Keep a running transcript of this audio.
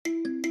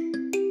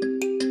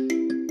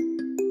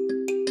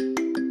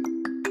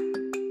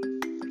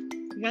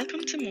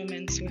Welcome to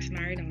Moments with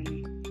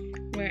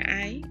Maradona, where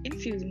I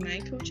infuse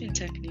my coaching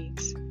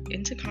techniques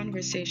into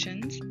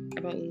conversations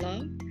about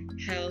love,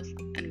 health,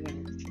 and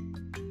wealth.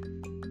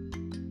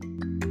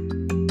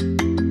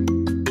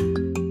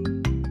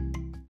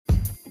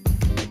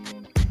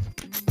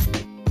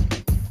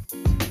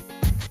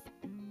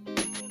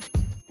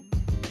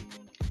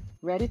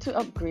 Ready to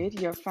upgrade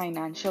your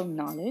financial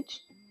knowledge?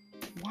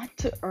 Want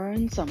to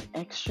earn some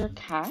extra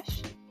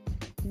cash?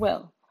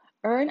 Well,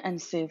 Earn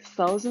and Save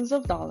Thousands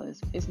of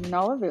Dollars is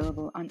now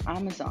available on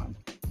Amazon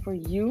for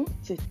you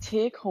to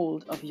take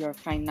hold of your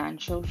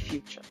financial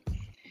future.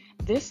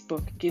 This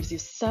book gives you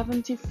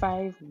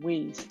 75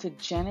 ways to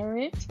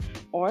generate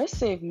or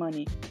save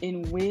money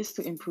in ways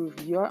to improve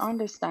your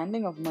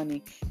understanding of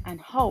money and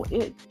how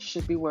it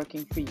should be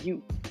working for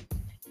you.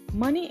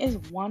 Money is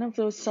one of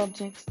those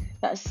subjects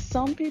that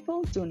some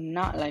people do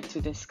not like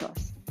to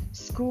discuss.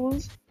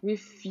 Schools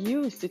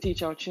refuse to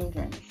teach our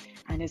children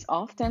and is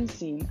often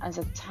seen as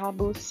a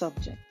taboo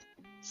subject.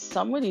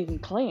 Some would even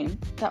claim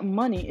that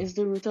money is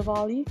the root of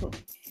all evil.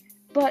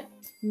 But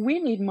we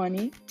need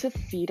money to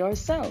feed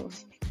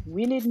ourselves.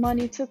 We need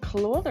money to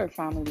clothe our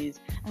families,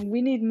 and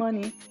we need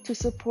money to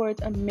support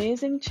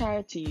amazing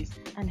charities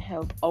and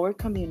help our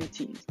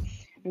communities,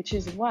 which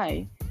is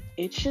why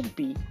it should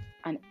be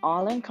an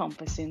all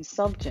encompassing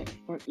subject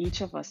for each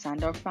of us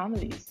and our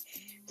families.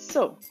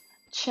 So,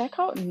 check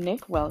out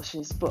Nick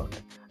Welch's book,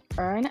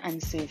 Earn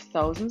and Save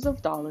Thousands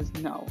of Dollars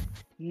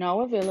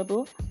now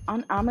available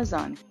on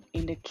Amazon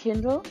in the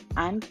Kindle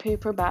and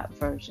paperback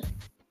version.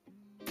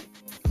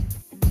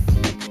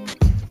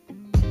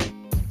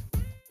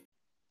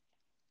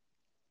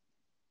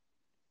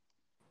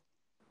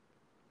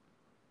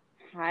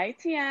 Hi,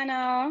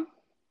 Tiana.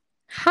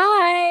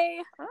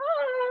 Hi.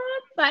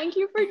 Thank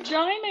you for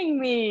joining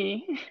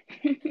me.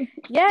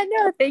 Yeah,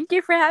 no, thank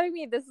you for having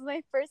me. This is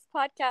my first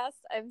podcast.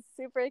 I'm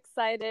super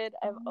excited.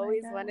 I've Oh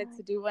always wanted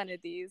to do one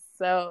of these.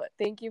 So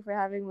thank you for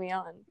having me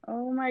on.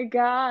 Oh my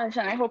gosh.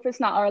 And I hope it's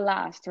not our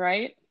last,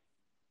 right?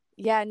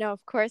 Yeah, no,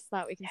 of course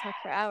not. We can talk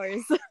for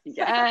hours.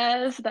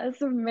 Yes,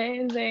 that's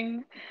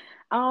amazing.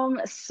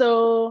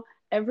 So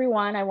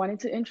everyone, I wanted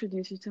to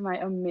introduce you to my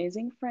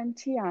amazing friend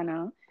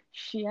Tiana.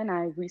 She and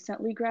I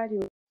recently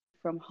graduated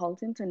from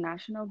Holt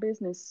International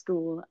Business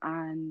School,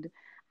 and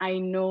I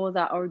know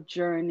that our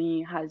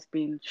journey has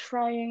been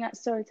trying at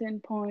certain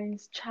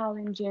points,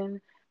 challenging,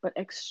 but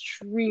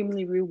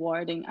extremely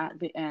rewarding at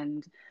the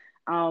end.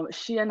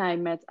 She and I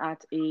met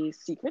at a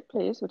secret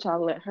place, which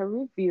I'll let her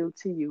reveal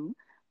to you.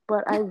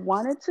 But I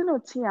wanted to know,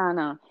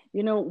 Tiana,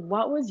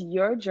 what was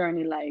your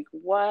journey like?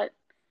 What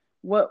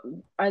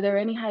are there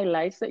any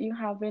highlights that you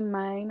have in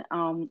mind?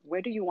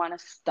 Where do you want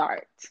to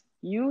start?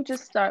 You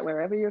just start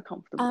wherever you're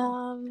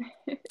comfortable.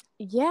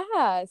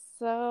 Yeah,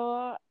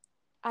 so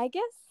I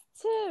guess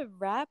to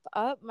wrap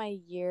up my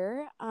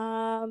year,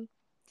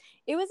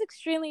 it was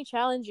extremely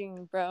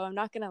challenging, bro. I'm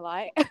not gonna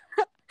lie.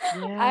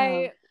 Yeah.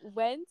 I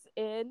went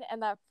in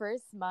and that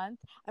first month,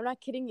 I'm not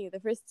kidding you, the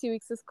first 2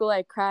 weeks of school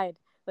I cried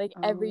like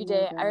every Oh my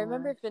day. I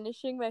remember gosh.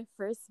 finishing my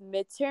first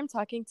midterm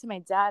talking to my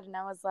dad and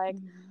I was like,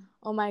 Mhm.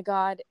 "Oh my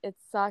god, it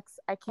sucks.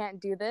 I can't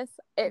do this."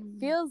 It Mhm.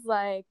 feels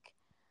like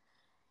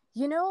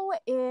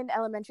in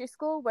elementary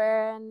school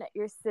when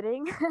you're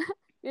sitting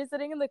you're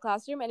sitting in the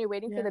classroom and you're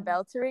waiting for the Yeah.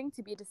 bell to ring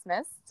to be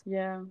dismissed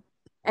Yeah.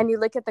 and you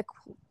look at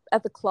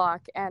the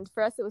clock, and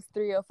for us it was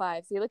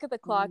 3:05. So you look at the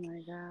Oh clock,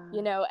 my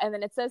gosh. and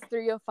then it says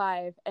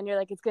 3:05 and you're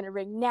like, it's going to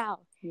ring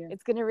now. Yeah.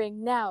 It's going to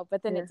ring now,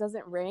 but then Yeah. it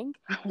doesn't ring.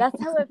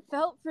 That's how it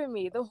felt for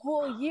me the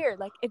whole year.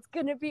 Like, it's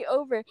going to be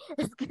over.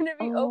 It's going to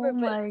be Oh over,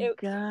 but my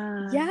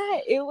gosh.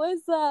 it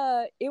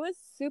was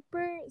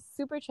super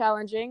super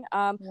challenging.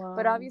 But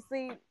Wow.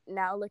 obviously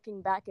now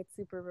looking back it's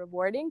super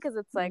rewarding because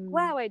it's like, Mm.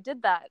 wow, I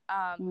did that.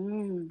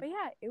 Mm. But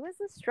yeah, it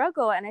was a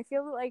struggle, and I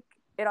feel like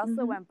it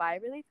also Mhm. went by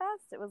really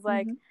fast. It was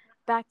like Mhm.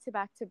 back to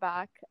back to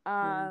back.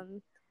 Yeah.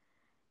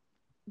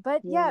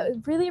 But yeah, Yeah.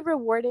 really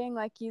rewarding,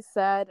 like you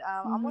said.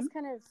 Mhm. Almost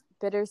kind of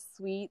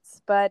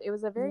bittersweet, but it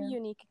was a very Yeah.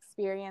 unique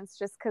experience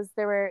just because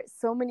there were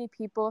so many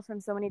people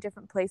from so many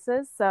different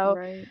places. So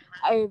Right.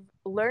 I've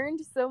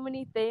learned so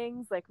many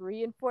things, like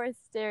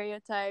reinforced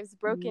stereotypes,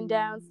 broken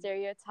down Mm.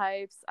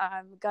 stereotypes.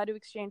 Got to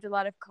exchange a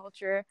lot of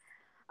culture.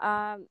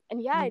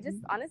 And yeah, I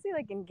just Mhm. honestly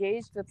like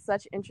engaged with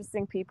such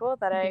interesting people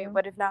that I Yeah.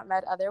 would have not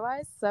met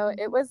otherwise. So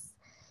Mhm.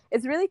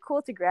 it's really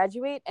cool to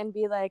graduate and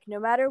be like, no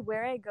matter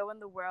where I go in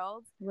the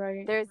world,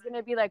 Right. there's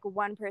gonna be like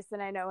one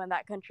person I know in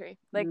that country.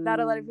 Like,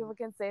 not a lot of Mm. people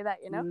can say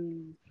that.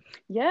 Mm.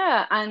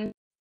 Yeah, and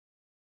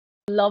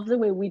love the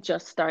way we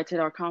just started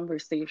our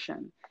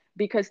conversation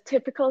because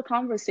typical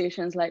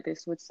conversations like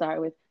this would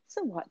start with,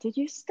 so what did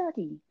you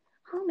study?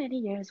 How many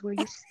years were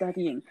you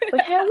studying?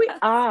 But here we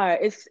are.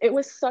 It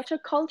was such a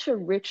culture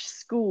rich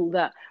school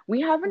that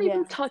we haven't Yeah.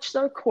 even touched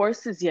our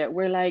courses yet.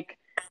 We're like,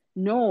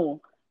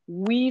 no,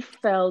 we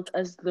felt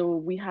as though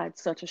we had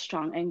such a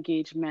strong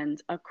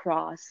engagement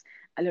across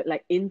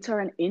like inter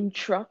and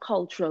intra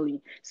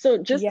culturally. So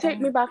just take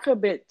Yeah. me back a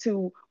bit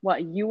to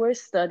what you were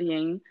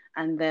studying,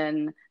 and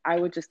then I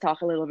would just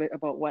talk a little bit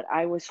about what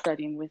I was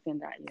studying within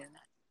that year.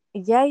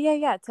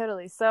 Yeah,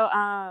 totally. So,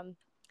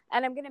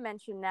 and I'm gonna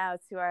mention now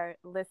to our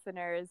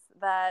listeners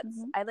that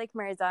Mm-hmm. I like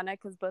Marizana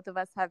because both of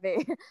us have a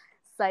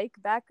psych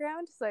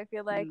background, so I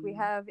feel like we Mm,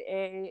 have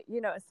a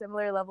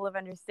similar level of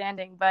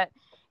understanding. But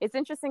it's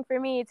interesting for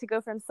me to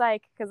go from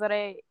psych because what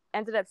I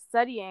ended up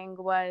studying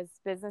was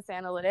business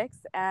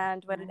analytics,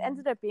 and what it right.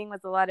 ended up being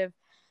was a lot of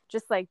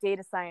just like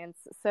data science.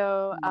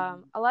 So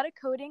Mm, a lot of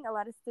coding, a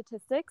lot of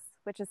statistics,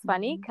 which is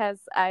funny mm-hmm. because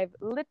I've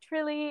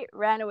literally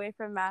ran away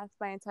from math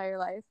my entire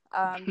life.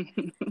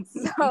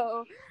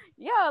 So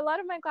yeah, a lot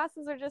of my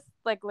classes are just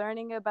like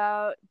learning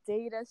about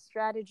data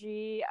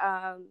strategy,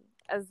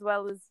 as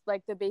well as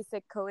like the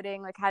basic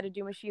coding, like how to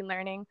do machine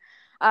learning.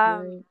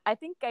 Right. I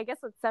guess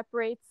what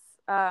separates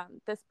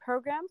this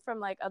program from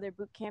like other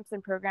boot camps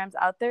and programs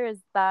out there is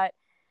that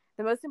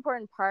the most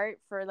important part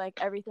for like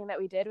everything that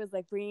we did was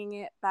like bringing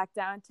it back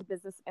down to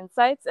business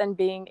insights and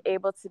being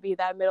able to be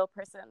that middle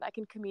person that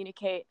can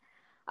communicate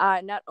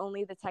not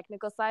only the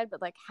technical side,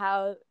 but like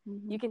how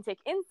Mm-hmm. you can take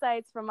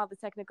insights from all the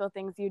technical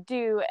things you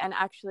do and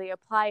actually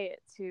apply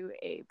it to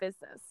a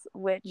business,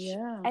 which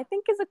Yeah. I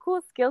think is a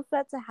cool skill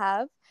set to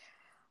have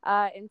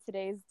in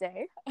today's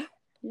day.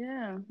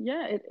 Yeah,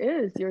 yeah, it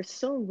is. You're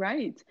so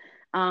right.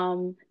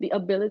 The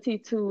ability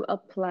to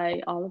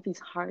apply all of these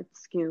hard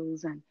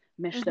skills and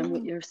mesh them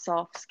with Mm-hmm. your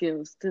soft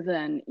skills to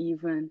then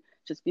even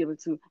just be able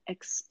to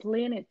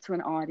explain it to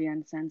an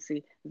audience and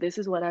say, this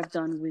is what I've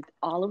done with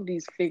all of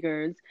these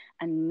figures.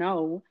 And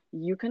now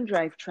you can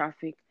drive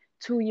traffic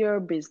to your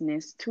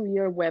business, to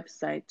your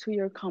website, to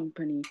your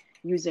company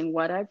using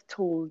what I've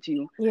told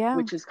you, Yeah,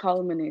 which is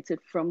culminated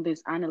from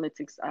these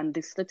analytics and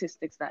the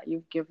statistics that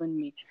you've given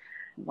me.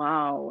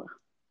 Wow,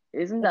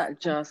 isn't that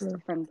just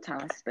exactly.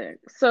 fantastic?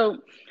 So,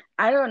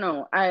 I don't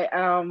know. I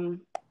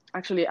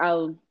actually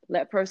I'll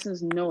let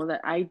persons know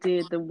that I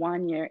did the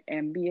 1 year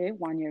MBA,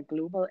 1 year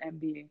global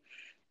MBA,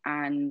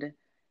 and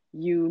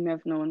you may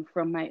have known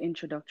from my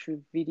introductory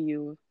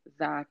video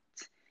that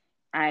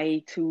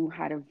I too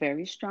had a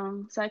very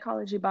strong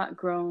psychology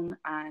background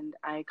and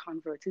I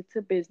converted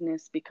to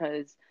business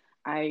because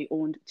I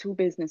owned two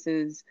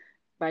businesses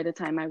by the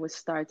time I was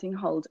starting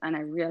Holt, and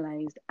I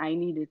realized I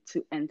needed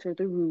to enter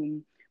the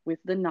room with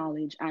the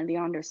knowledge and the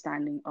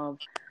understanding of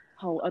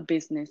how a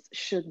business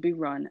should be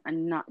run,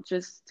 and not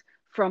just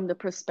from the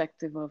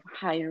perspective of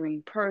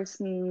hiring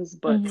persons,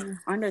 but Mm-hmm.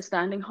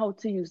 understanding how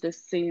to use the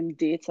same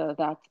data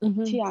that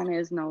Mm-hmm. Tiana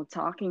is now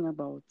talking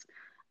about.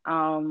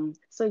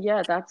 So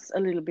yeah, that's a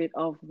little bit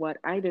of what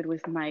I did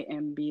with my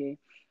MBA.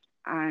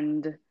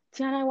 And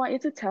Tiana, I want you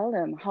to tell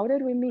them, how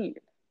did we meet?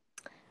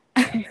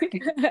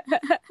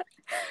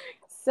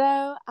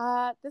 So,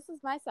 this is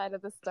my side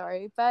of the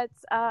story, but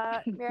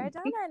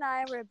Maradona and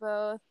I were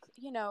both,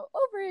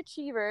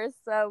 overachievers.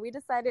 So we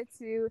decided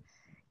to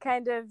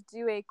kind of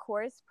do a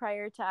course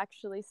prior to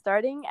actually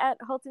starting at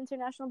Holt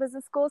International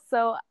Business School.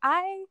 So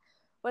I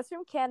was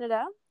from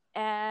Canada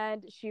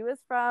and she was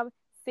from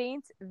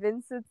St.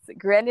 Vincent's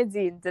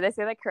Grenadine. Did I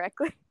say that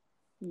correctly?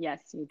 Yes,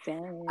 you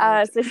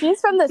did. So she's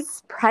from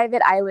this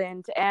private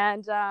island,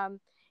 and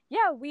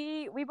yeah,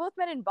 we both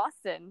met in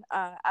Boston,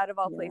 out of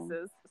all Yeah.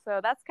 places. So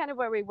that's kind of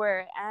where we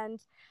were, and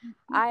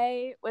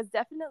I was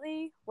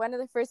definitely one of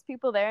the first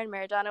people there, and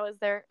Maradona was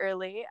there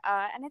early.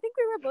 And I think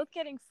we were both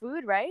getting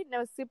food, right? And it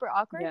was super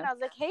awkward, and Yes. I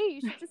was like, "Hey,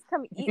 you should just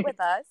come eat with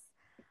us."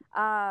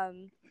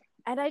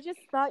 And I just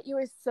thought you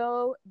were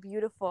so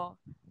beautiful.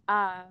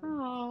 Um,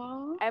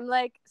 Aww. I'm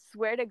like,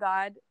 swear to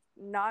God,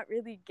 not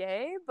really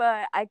gay,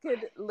 but I could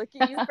look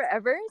at you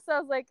forever. So I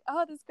was like,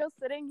 oh, this girl's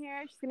sitting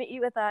here. She's going to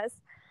eat with us.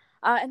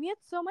 And we had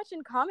so much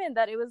in common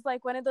that it was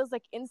like one of those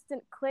like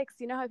instant clicks.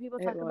 You know how people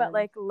It talk about was.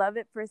 like love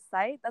at first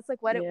sight? That's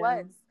like what it Yeah.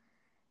 was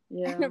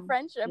in Yeah. a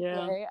friendship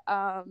Yeah. way.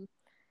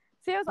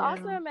 So it was Yeah.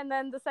 awesome. And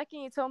then the second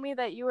you told me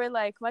that you were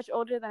like much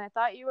older than I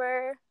thought you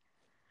were,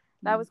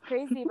 that Mm. was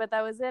crazy. But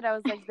that was it. I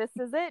was like, this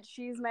is it.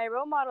 She's my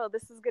role model.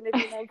 This is going to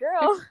be my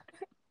girl.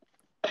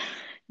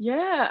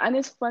 Yeah, and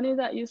it's funny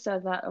that you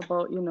said that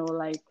about,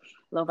 like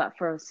love at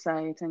first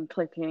sight and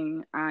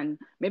clicking, and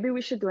maybe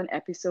we should do an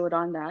episode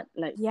on that,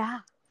 like Yeah.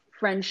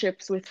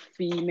 friendships with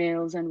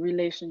females and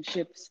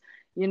relationships,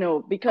 Oh,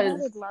 I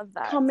because would love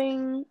that.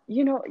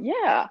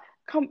 yeah,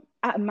 come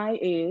at my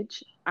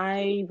age,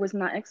 I was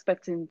not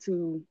expecting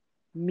to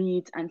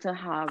meet and to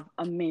have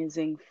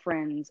amazing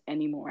friends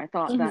anymore. I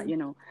thought that,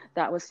 Hmm.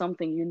 that was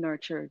something you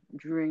nurtured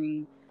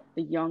during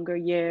the younger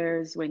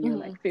years when you're Hmm.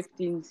 like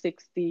 15,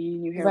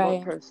 16, you hear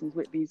about Right. persons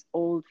with these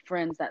old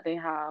friends that they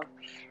have.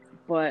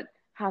 But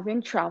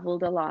having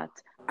traveled a lot,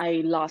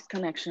 I lost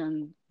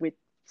connection with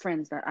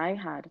friends that I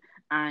had.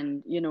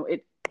 And,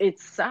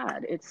 it's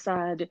sad. It's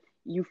sad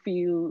you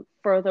feel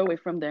further away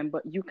from them,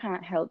 but you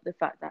can't help the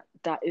fact that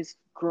that is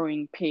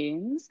growing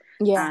pains.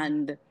 Yeah.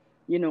 And,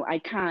 I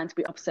can't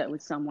be upset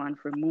with someone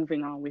for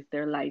moving on with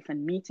their life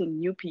and meeting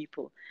new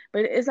people.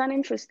 But it is an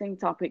interesting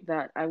topic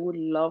that I would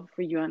love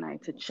for you and I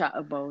to chat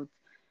about.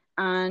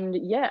 And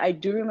yeah, I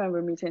do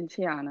remember meeting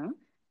Tiana.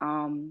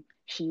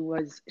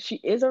 She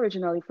is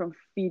originally from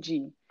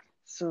Fiji,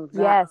 So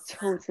that Yes.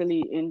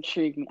 totally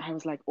intrigued me. I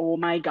was like, oh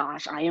my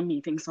gosh, I am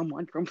meeting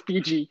someone from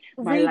Fiji.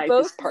 My We life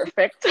is both make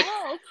perfect.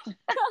 pilau.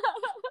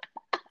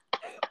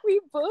 We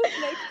both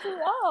make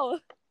pilau.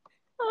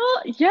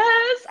 Oh,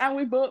 yes, and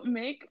we both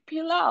make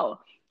pilau.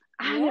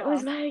 And it Yeah.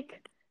 was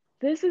like,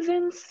 this is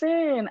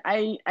insane.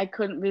 I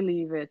couldn't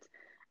believe it.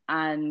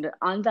 And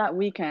on that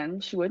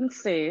weekend, she wouldn't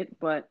say it,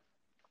 but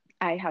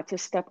I had to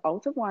step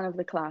out of one of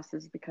the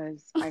classes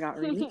because I got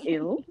really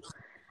ill.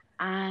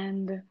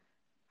 And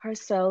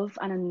herself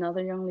and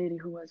another young lady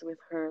who was with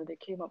her, they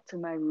came up to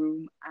my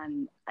room,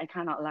 and I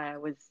cannot lie,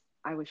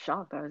 I was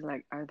shocked. I was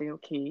like, are they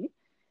okay?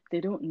 They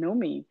don't know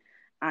me.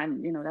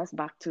 And that's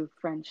back to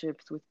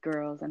friendships with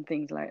girls and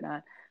things like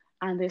that.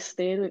 And they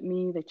stayed with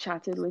me, they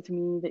chatted with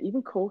me, they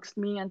even coaxed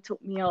me and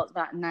took me out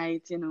that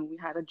night. We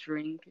had a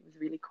drink. It was a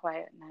really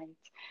quiet night.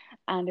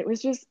 And it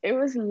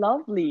was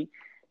lovely.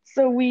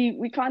 So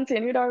we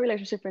continued our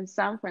relationship in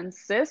San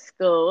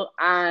Francisco,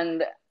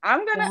 and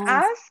I'm gonna Yes.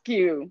 ask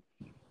you,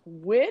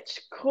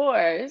 which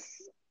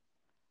course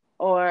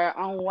or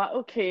on what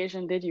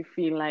occasion did you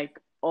feel like,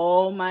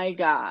 oh my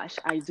gosh,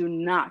 I do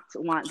not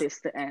want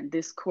this to end?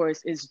 This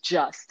course is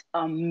just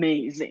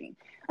amazing.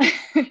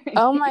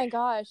 Oh my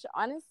gosh.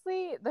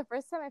 Honestly, the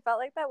first time I felt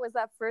like that was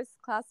that first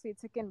class we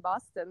took in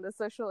Boston, the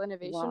social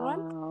innovation one.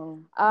 Wow.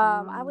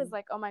 I was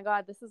like, oh my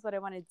God, this is what I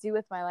want to do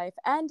with my life.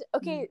 And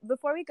okay,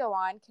 before we go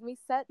on, can we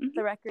set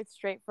the record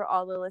straight for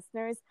all the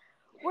listeners?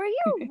 Were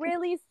you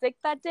really sick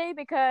that day?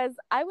 Because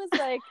I was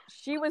like,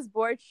 she was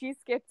bored, she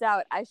skipped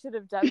out. I should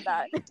have done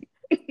that.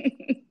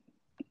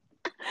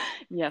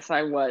 Yes,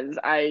 I was.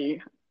 I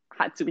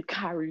had to be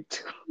carried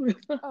to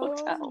the Oh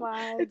hotel.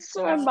 my It's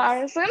so gosh.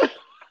 embarrassing.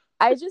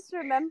 I just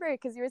remember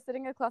because you were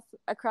sitting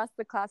across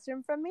the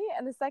classroom from me,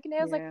 and the second day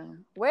I was like, Yeah,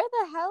 where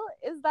the hell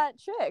is that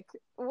chick?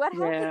 What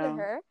happened to yeah,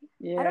 her?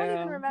 I don't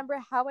even yeah. remember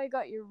how I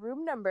got your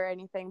room number or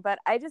anything, but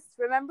I just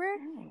remember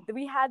that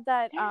we had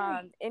that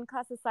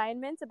in-class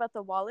assignment about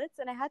the wallets,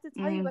 and I had to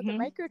tell you about the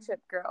Mm-hmm. microchip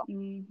girl.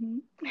 Mm-hmm.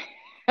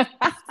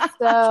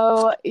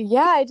 So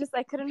yeah,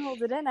 I couldn't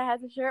hold it in. I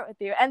had to share it with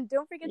you. And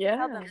don't forget to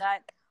tell Yeah. them that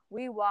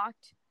we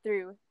walked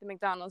through the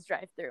McDonald's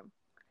drive-through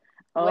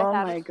Oh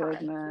without a my car.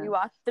 We goodness.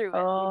 walked through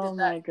it. We Oh did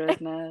that. my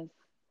goodness.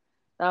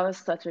 That was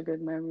such a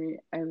good memory.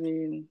 I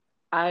mean,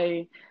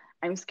 I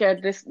I'm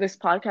scared this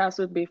podcast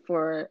would be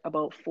for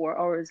about 4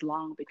 hours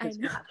long I because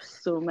we know. have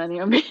so many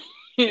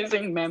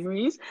amazing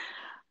memories.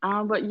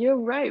 But you're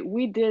right.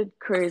 We did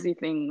crazy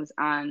things,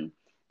 and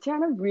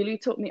Tiana really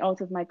took me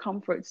out of my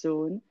comfort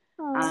zone.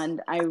 Oh.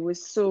 And I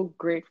was so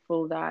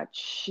grateful that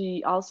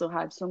she also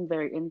had some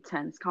very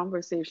intense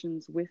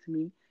conversations with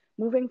me,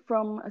 moving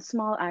from a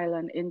small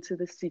island into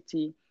the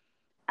city.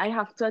 I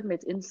have to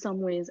admit, in some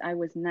ways, I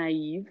was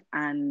naive,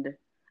 and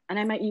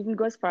I might even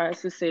go as far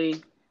as to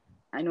say,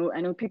 I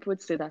know people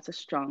would say that's a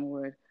strong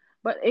word,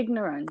 but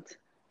ignorant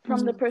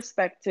from the Mm.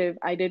 perspective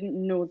I didn't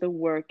know the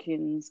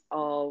workings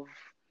of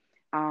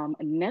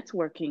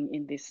networking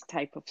in this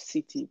type of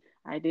city.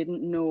 I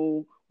didn't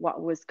know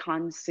what was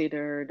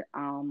considered,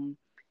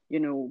 you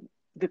know,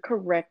 the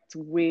correct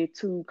way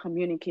to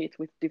communicate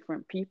with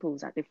different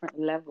peoples at different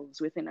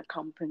levels within a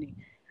company.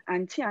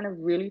 And Tiana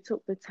really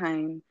took the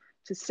time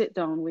to sit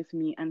down with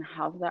me and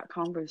have that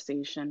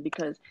conversation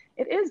because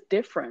it is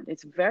different.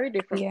 It's very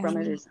different Yeah. from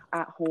it is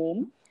at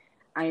home.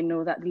 I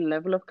know that the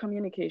level of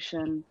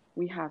communication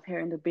we have here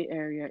in the Bay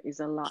Area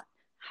is a lot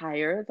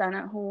higher than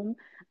at home.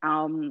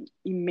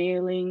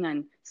 Emailing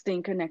and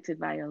staying connected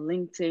via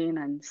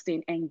LinkedIn and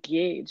staying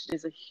engaged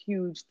is a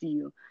huge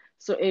deal.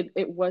 So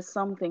it was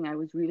something I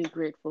was really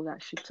grateful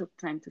that she took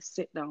time to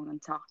sit down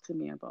and talk to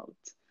me about.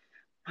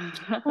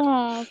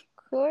 Oh, of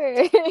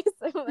course.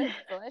 I'm like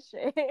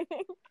blushing.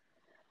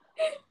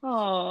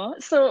 Oh,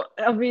 so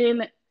I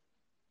mean,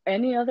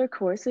 any other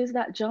courses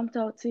that jumped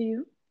out to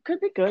you? Could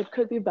be good,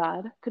 could be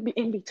bad, could be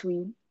in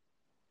between.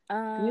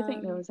 Do you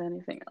think there Um, was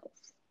anything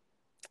else?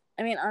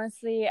 I mean,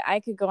 honestly, I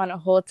could go on a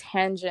whole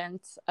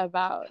tangent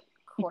about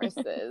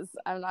courses.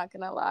 I'm not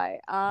gonna lie.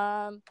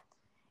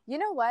 You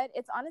know what?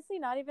 It's honestly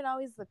not even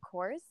always the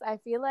course. I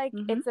feel like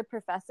Mm-hmm. it's a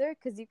professor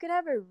because you could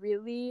have a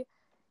really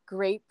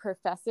great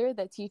professor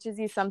that teaches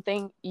you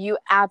something you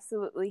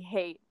absolutely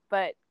hate,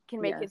 but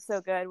can make it so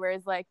Yes. good.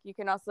 Whereas, like, you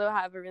can also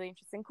have a really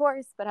interesting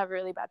course, but have a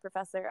really bad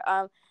professor.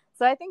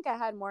 So I think I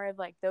had more of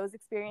like those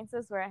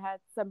experiences where I had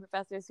some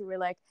professors who were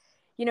like,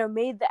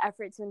 made the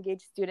effort to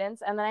engage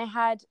students. And then I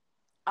had,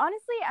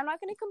 honestly, I'm not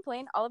going to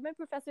complain. All of my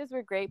professors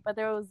were great, but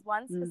there was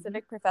one Mm-hmm.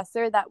 specific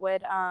professor that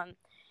would,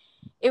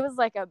 it was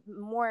like a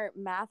more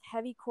math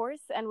heavy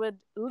course and would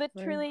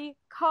Right. literally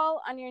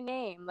call on your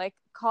name, like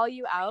call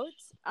you out.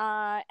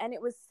 And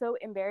it was so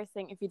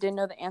embarrassing if you didn't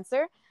know the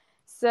answer.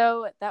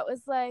 So that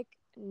was like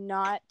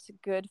not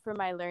good for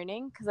my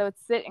learning because I would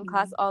sit in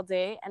class Mm-hmm. all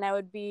day and I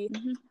would be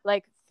Mm-hmm.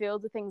 like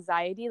filled with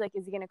anxiety. Like,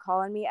 is he going to call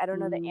on me? I don't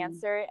know the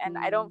answer. And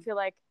I Mm-hmm. don't feel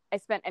like I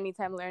spent any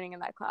time learning in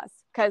that class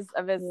because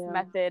of his Yeah.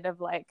 method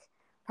of like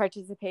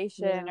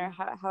participation Yeah.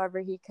 or however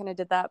he kind of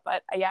did that.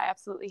 But yeah, I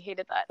absolutely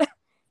hated that.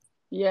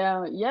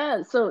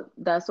 Yeah. So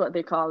that's what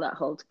they call that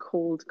whole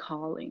cold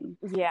calling.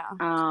 Yeah.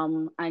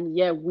 And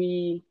yeah,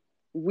 we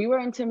were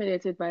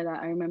intimidated by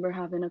that. I remember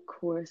having a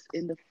course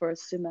in the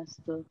first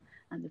semester,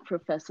 and the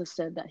professor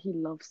said that he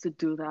loves to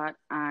do that.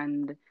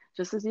 And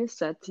just as you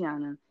said,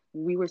 Tiana,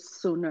 we were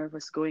so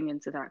nervous going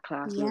into that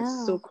class. We were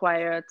Yeah. so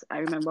quiet. I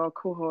remember our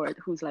cohort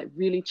who's like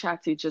really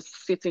chatty,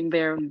 just sitting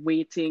there and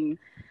waiting.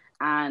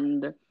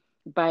 And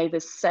by the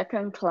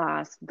second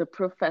class, the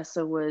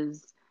professor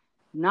was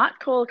not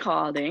cold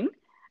calling.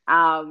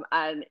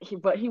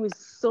 But he was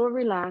so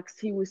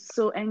relaxed, he was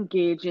so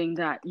engaging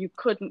that you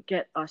couldn't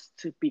get us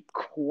to be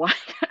quiet.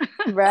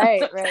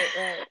 Right, right,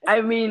 right.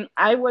 I mean,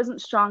 I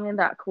wasn't strong in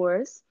that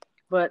course,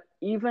 but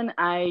even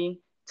I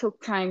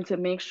took time to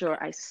make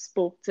sure I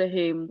spoke to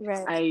him.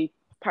 Right. I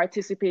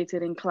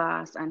participated in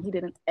class, and he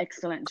did an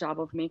excellent job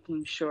of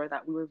making sure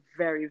that we were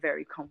very,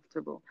 very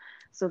comfortable.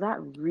 So that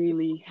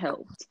really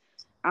helped.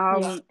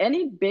 Yeah.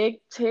 Any big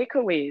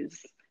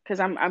takeaways? Because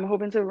I'm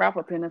hoping to wrap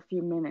up in a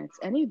few minutes.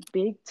 Any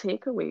big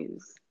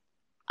takeaways?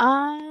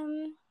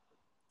 Um,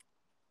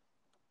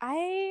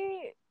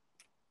 I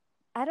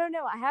I don't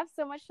know. I have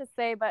so much to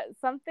say, but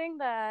something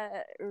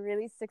that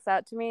really sticks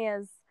out to me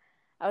is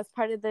I was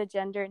part of the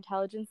Gender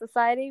Intelligence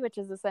Society, which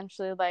is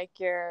essentially like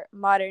your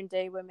modern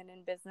day women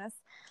in business.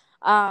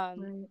 Right.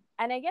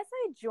 And I guess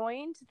I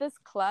joined this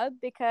club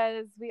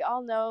because we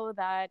all know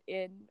that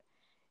in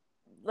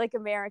like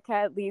America,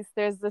 at least,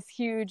 there's this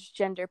huge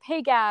gender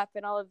pay gap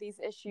and all of these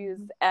issues.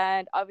 Mm-hmm.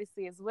 And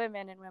obviously, as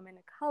women and women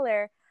of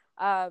color,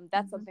 that's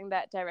Mm-hmm. something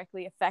that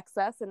directly affects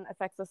us and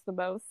affects us the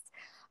most.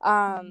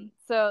 Mm-hmm.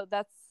 So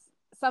that's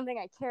something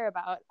I care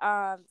about.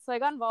 So I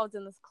got involved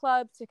in this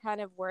club to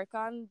kind of work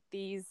on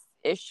these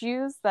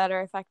issues that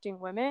are affecting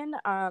women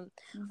or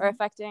Mm-hmm.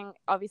 affecting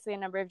obviously a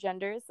number of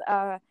genders.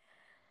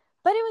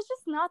 But it was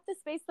just not the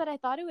space that I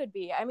thought it would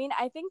be. I mean,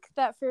 I think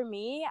that for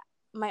me,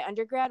 my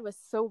undergrad was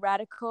so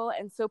radical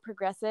and so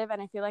progressive,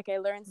 and I feel like I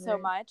learned so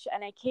Right. much.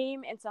 And I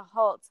came into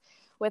Halt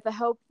with the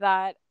hope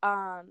that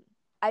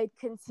I'd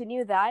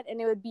continue that and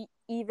it would be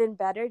even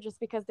better just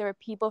because there were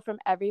people from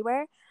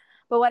everywhere.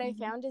 But what I Mm-hmm.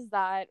 found is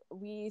that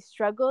we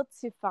struggled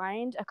to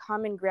find a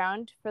common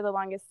ground for the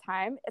longest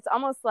time. It's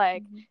almost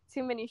like Mm-hmm.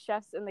 too many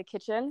chefs in the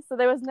kitchen. So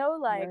there was no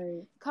like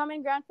Right.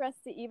 common ground for us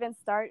to even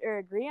start or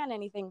agree on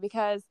anything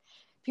because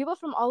people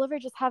from all over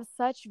just have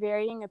such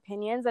varying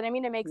opinions. And I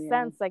mean, it makes Yeah.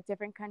 sense. Like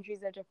different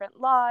countries have different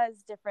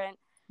laws, different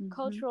Mm-hmm.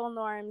 cultural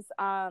norms.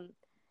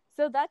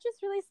 So that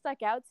just really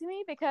stuck out to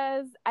me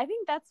because I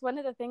think that's one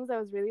of the things I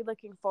was really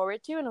looking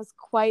forward to and was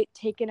quite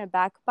taken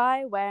aback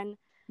by when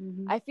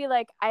Mm-hmm. I feel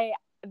like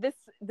this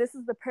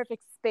is the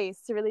perfect space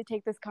to really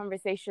take this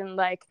conversation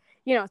like,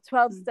 you know,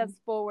 12 Mm-hmm. steps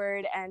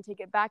forward and take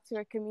it back to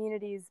our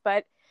communities.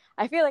 But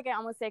I feel like I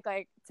almost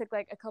took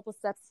like a couple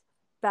steps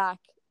back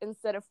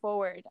instead of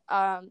forward.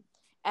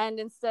 And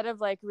instead of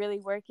like really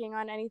working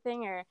on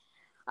anything or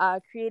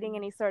creating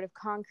any sort of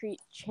concrete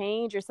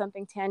change or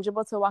something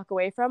tangible to walk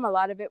away from, a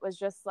lot of it was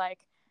just like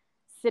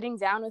sitting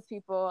down with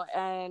people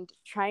and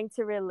trying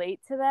to relate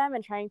to them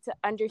and trying to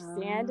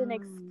understand and Um,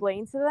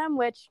 explain to them,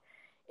 which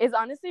is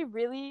honestly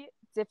really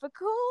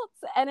difficult.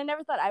 And I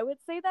never thought I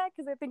would say that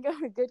because I think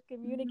I'm a good mm-hmm.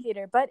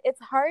 communicator, but it's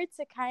hard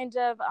to kind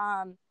of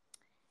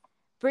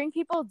bring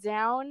people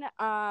down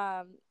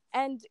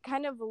and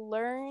kind of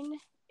learn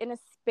in a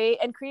space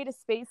and create a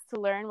space to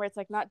learn where it's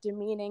like not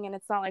demeaning and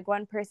it's not like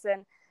one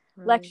person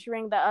Right.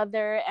 lecturing the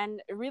other,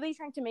 and really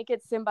trying to make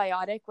it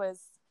symbiotic was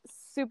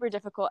super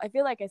difficult. I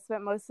feel like I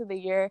spent most of the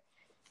year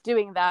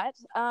doing that.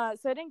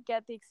 So I didn't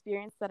get the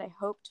experience that I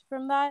hoped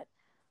from that.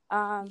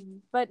 Mm-hmm.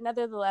 But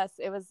nevertheless,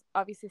 it was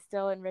obviously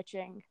still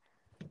enriching.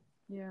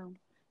 Yeah.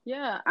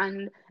 Yeah.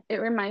 And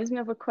it reminds me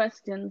of a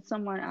question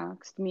someone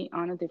asked me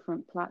on a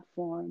different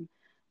platform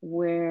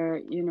where,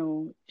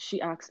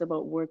 she asked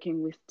about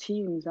working with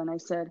teams. And I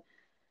said,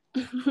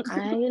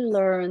 I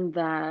learned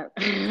that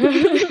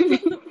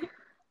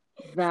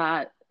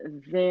that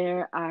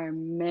there are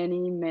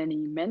many, many,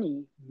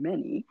 many,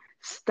 many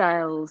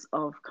styles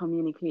of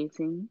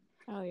communicating.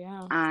 Oh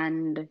yeah.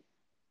 And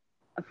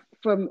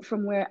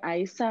from where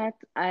I sat,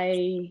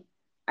 I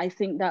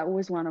think that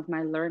was one of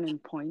my learning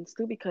points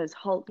too, because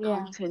Halt Yeah.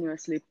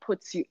 continuously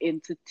puts you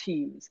into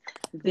teams.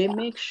 They Yeah.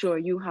 make sure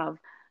you have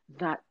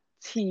that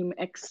team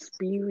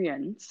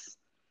experience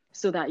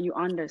so that you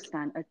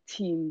understand a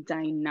team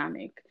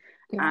dynamic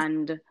Yeah.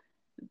 and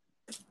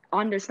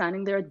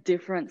understanding there are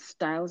different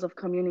styles of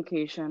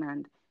communication.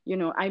 And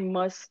I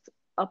must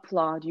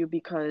applaud you,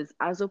 because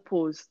as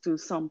opposed to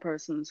some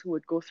persons who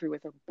would go through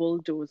with a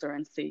bulldozer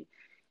and say,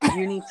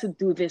 you need to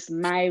do this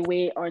my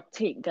way or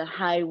take the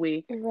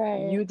highway,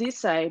 Right. you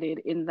decided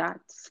in that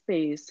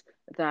space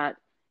that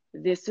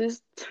this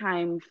is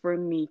time for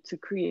me to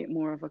create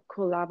more of a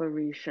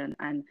collaboration,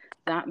 and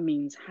that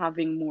means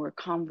having more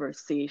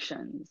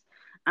conversations.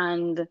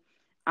 And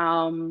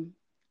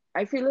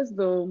I feel as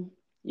though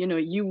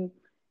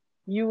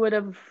you would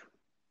have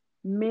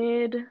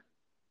made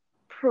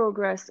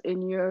progress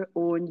in your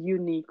own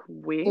unique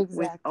way Exactly.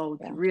 without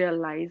Yeah.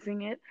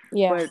 realizing it.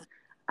 Yeah. But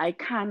I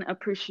can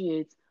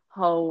appreciate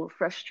how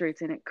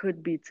frustrating it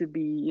could be to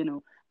be,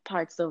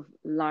 parts of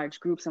large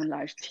groups and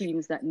large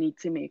teams that need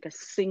to make a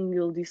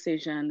single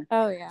decision,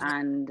 Oh yeah.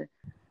 and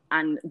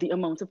the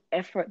amount of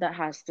effort that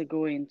has to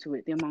go into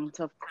it, the amount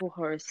of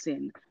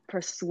coercing,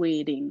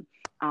 persuading,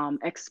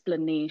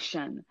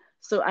 explanation.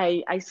 So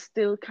I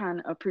still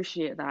can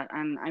appreciate that,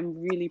 and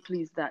I'm really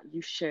pleased that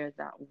you shared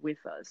that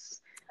with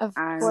us. Of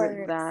And with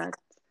course. that,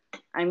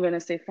 I'm going to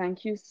say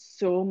thank you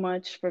so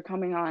much for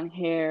coming on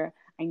here.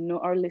 I know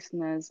our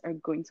listeners are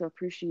going to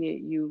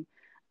appreciate you,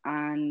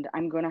 and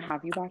I'm going to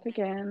have you back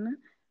again.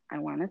 I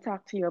want to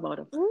talk to you about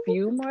a Ooh,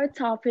 few more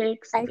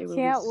topics. I It will be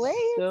can't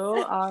wait.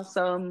 so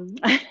awesome.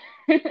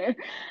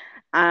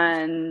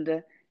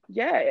 And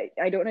yeah,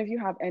 I don't know if you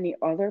have any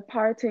other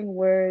parting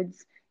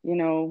words. You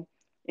know,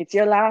 it's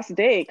your last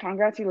day.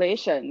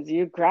 Congratulations,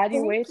 you Thank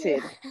you.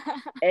 graduated.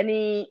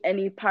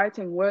 Any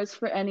parting words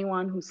for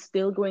anyone who's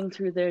still going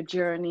through their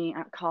journey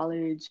at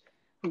college,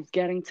 who's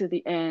getting to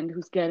the end,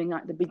 who's getting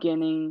at the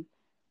beginning?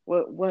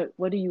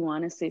 What do you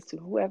want to say to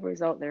whoever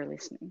is out there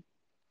listening?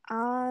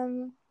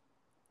 um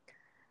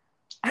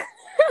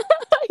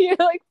You're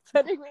like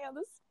putting me on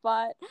the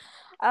spot. So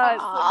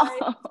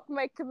Oh.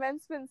 my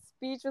commencement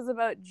speech was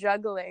about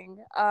juggling.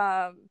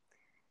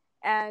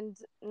 And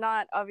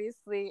not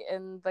obviously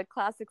in the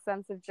classic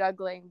sense of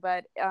juggling,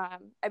 but I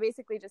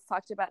basically just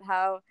talked about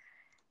how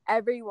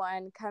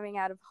everyone coming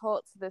out of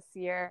Holtz this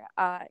year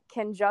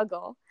can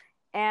juggle.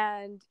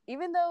 And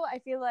even though I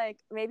feel like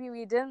maybe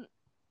we didn't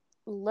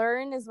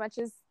learn as much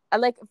as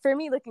like for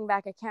me looking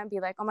back, I can't be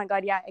like, oh my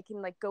god, yeah, I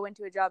can like go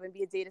into a job and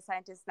be a data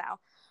scientist now.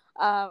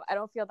 I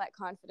don't feel that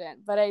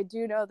confident, but I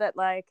do know that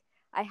like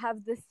I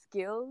have the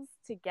skills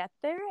to get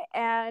there.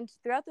 And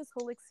throughout this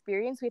whole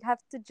experience, we'd have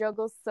to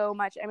juggle so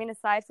much. I mean,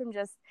 aside from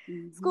just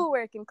Mm-hmm.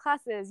 schoolwork and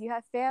classes, you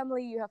have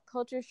family, you have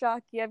culture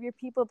shock, you have your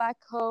people back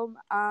home.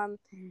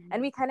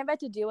 And we kind of had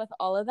to deal with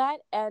all of that.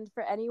 And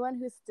for anyone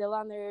who's still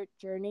on their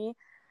journey,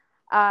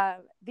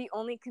 the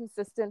only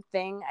consistent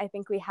thing I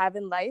think we have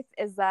in life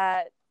is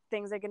that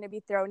things are going to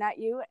be thrown at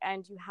you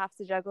and you have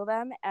to juggle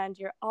them, and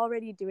you're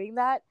already doing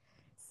that.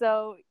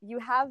 So you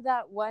have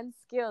that one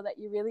skill that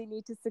you really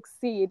need to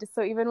succeed.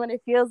 So even when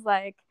it feels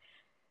like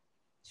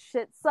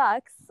shit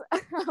sucks,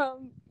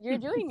 you're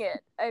doing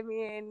it. I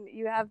mean,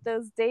 you have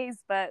those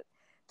days, but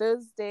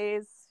those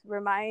days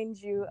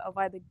remind you of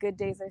why the good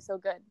days are so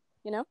good,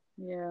 you know?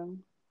 Yeah,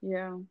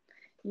 yeah,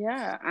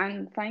 yeah.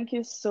 And thank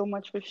you so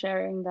much for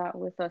sharing that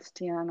with us,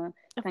 Tiana.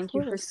 Of Thank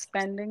you for course.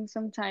 spending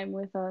some time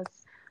with us.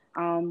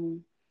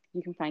 Um,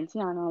 you can find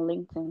Tiana on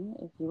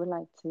LinkedIn if you would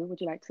like to. Would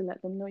you like to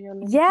let them know your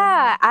LinkedIn?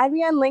 Yeah, add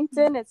me on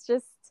LinkedIn. It's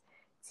just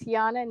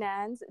Tiana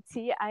Nans,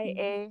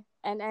 Mhm.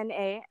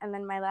 TIANNA, and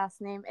then my last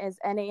name is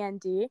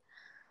NAND.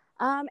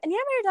 And yeah,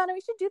 Maradona,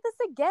 we should do this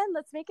again.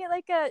 Let's make it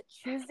like a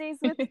Tuesdays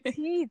with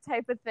tea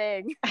type of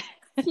thing.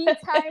 Tea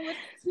time with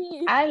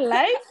tea. I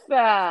like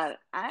that.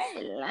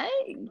 I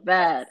like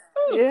that.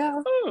 Ooh,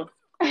 Yeah. ooh.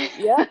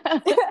 Yep.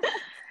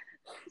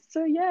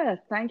 So yeah,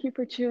 thank you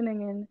for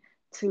tuning in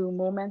to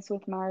Moments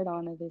with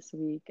Maradona this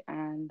week.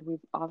 And we've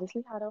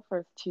obviously had our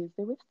first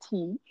Tuesday with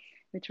tea,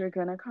 which we're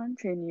gonna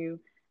continue.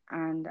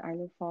 And I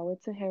look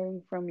forward to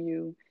hearing from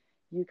you.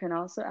 You can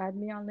also add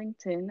me on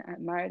LinkedIn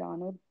at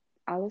Maradona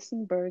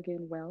Allison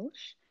Bergen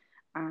Welsh.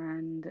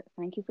 And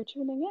thank you for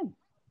tuning in.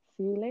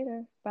 See you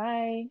later.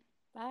 Bye.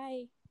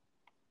 Bye.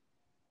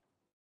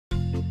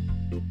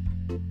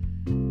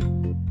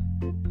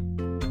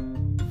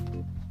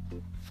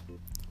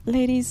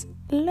 Ladies,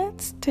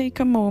 let's take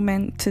a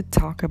moment to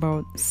talk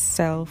about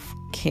self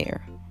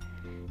care.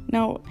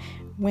 Now,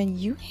 when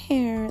you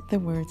hear the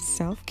word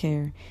self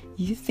care,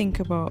 you think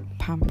about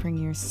pampering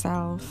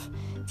yourself,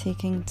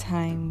 taking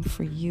time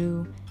for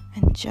you,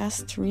 and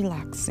just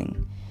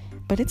relaxing.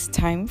 But it's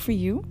time for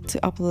you to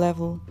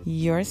uplevel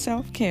your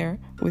self care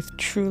with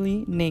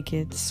Truly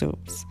Naked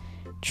Soaps.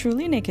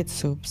 Truly Naked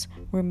Soaps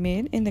were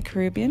made in the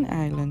Caribbean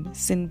island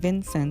St.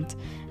 Vincent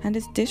and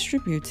is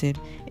distributed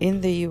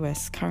in the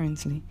US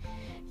currently.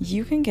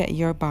 You can get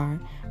your bar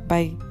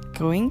by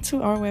going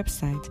to our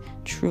website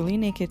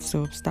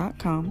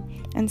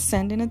trulynakedsoaps.com and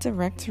sending a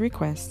direct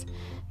request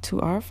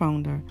to our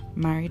founder,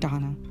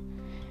 Maradona.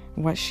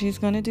 What she's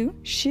going to do,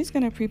 she's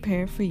going to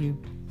prepare for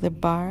you the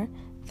bar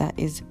that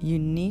is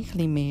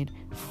uniquely made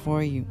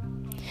for you.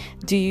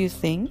 Do you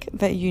think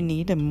that you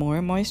need a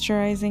more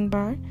moisturizing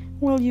bar?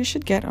 Well, you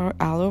should get our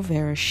aloe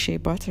vera shea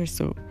butter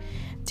soap.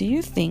 Do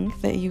you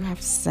think that you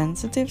have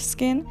sensitive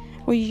skin?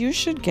 Well, you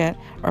should get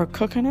our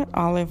coconut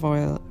olive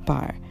oil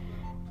bar.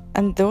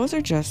 And those are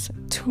just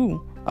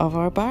 2 of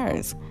our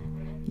bars.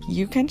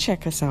 You can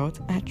check us out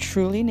at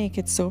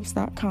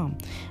trulynakedsoaps.com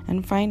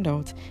and find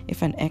out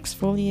if an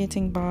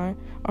exfoliating bar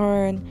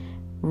or an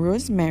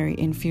rosemary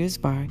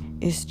infused bar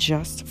is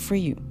just for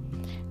you.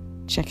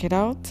 Check it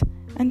out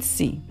and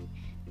see.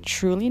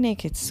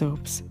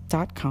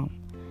 trulynakedsoaps.com.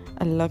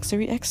 A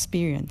luxury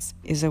experience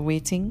is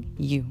awaiting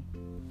you.